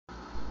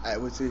Aí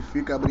você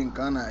fica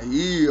brincando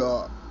aí,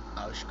 ó.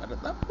 Ah, os caras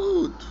tá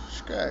puto,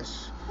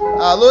 esquece.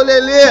 Alô,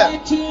 Lelê!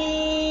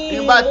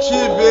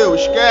 Imbatível,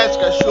 esquece,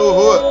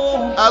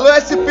 cachorro. Alô,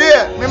 SP,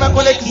 mesma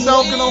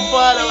conexão que não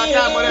falha, lá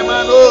cá, more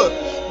mano.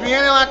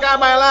 Vindo lá cá,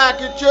 vai lá,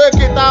 que tio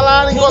que tá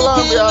lá em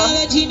Colômbia. Não quero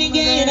nada de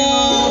ninguém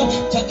não,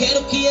 só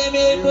quero que é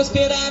meu e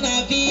prosperar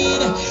na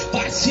vida.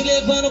 Vai se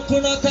levando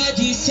por nota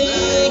de 100,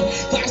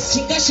 vai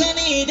se encaixando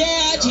em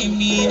ideia de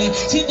mina.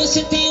 Se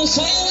você tem um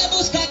sonho, é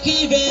buscar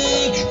que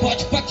vem.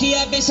 Pode pá que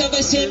a benção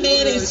vai ser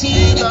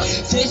merecida.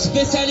 Ser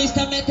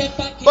especialista, mete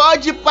pá que...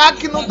 Pode pá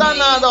que não dá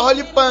nada,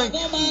 role punk.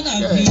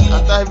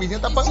 Até a vizinha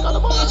tá pancada,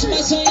 mano.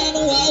 Vai sonhar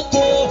no alto,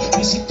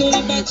 me sinto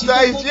embatido.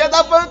 10 dias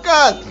da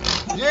pancada.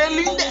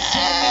 Gelindeira.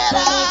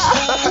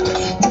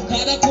 O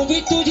cara com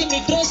virtude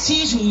me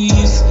trouxe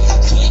juízo.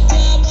 Sonho em ter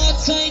a moto,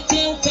 sonho em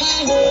ter um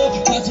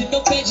carro. Fazer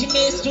meu pé de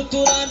meia,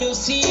 estruturar meus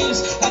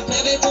cílios.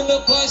 Através do meu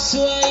corre,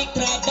 sua em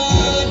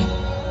trabalho.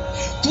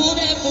 Tudo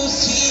é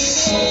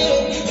possível,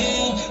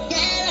 eu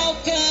quero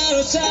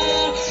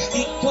alcançar.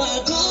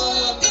 Enquanto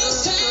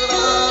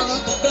alcançar,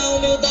 dobra a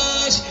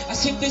humildade, a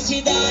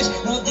simplicidade.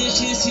 Não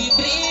deixe esse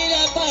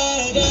brilho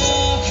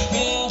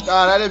apagar.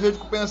 Caralho, eu vejo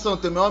com pensão,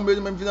 tenho meu medo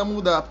de minha vida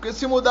mudar. Porque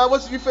se mudar eu vou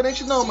ser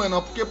diferente não, mano.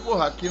 Não, porque,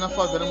 porra, aqui na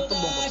favela é muito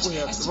bom, papo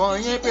reto.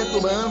 Voinha é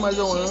perturbando, mas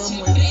eu amo, é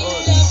foda.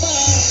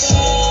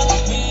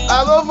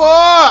 Alô,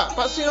 vó!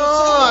 Pra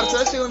senhora! Você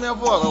vai seguindo minha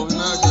avó? Lá, ouvindo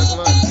nada,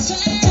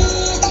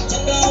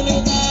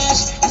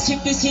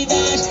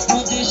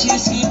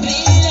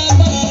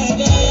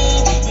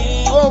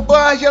 comprou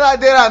uma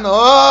geladeira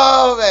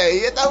nova,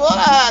 velho. E tá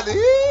bolado.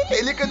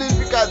 Ih,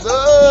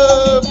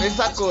 liquidificador, fez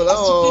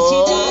sacolão, ó.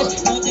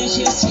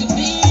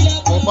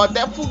 Comprou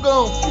até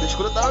fogão, filho. A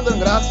escura tá andando,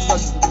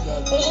 graças a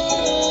Deus.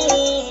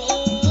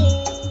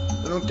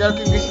 Eu não quero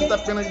que ninguém sinta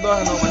pena de dó,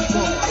 não, mas pô,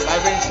 vai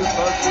vencer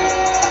só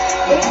assim.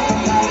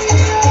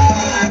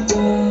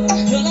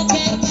 Eu não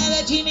quero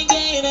nada de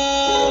ninguém,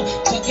 não.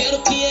 Só quero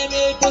que é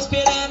meu e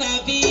prosperar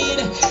na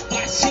vida.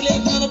 Vai se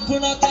levando por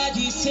nota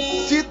de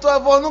 100. Se tua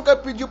avó nunca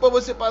pediu pra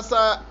você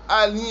passar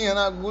a linha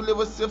na agulha,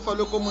 você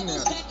falhou como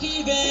neto.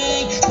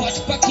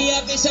 Pode pra que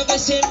a benção vai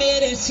ser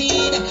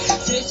merecida.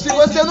 Se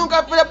você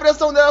nunca fez a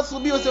pressão dela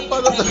subir, você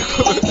faz outra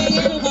coisa.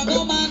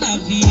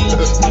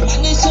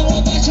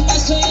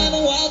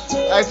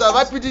 Aí só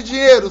vai pedir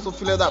dinheiro, seu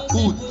filho da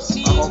puta,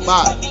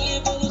 arrombado.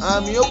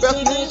 A mim eu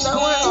peço nem dar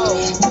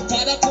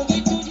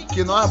R$1.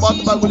 Que nós bota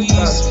o bagulho em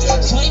casa.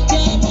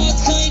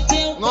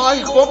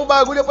 Nós compra o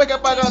bagulho e depois quer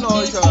pagar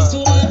nós, já.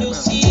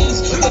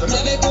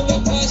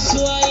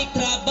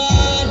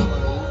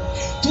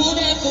 Tudo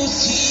é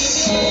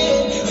possível,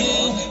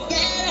 eu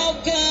quero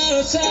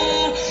alcançar.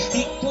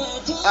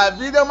 A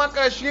vida é uma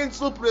caixinha de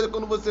surpresa.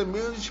 Quando você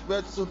menos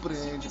espera, te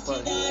surpreende,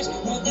 pai.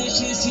 Não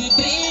deixe esse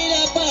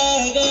brilho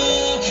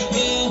apagar.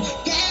 Eu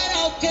quero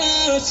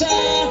alcançar.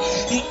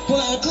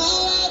 Enquanto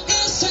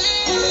alcançar,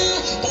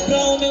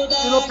 pra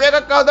humildade. E não pega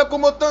carro da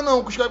Comotão,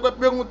 não. Que os caras ficam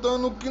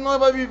perguntando o que nós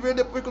vai viver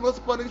depois que o nosso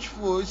parente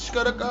for. Esses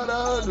caras,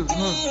 caralho.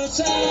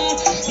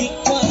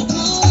 Enquanto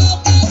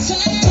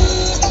alcançar.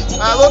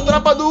 Alô,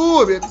 tropa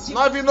do Uber,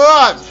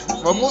 99.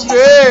 Vamos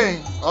ver,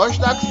 hein. Olha os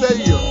táxis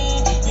aí, ó.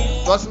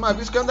 Próxima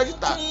vez que anda de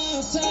táxi.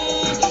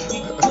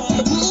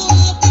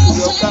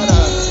 Meu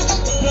caralho.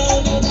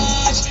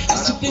 A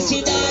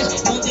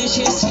simplicidade, não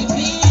deixe esse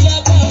brilho.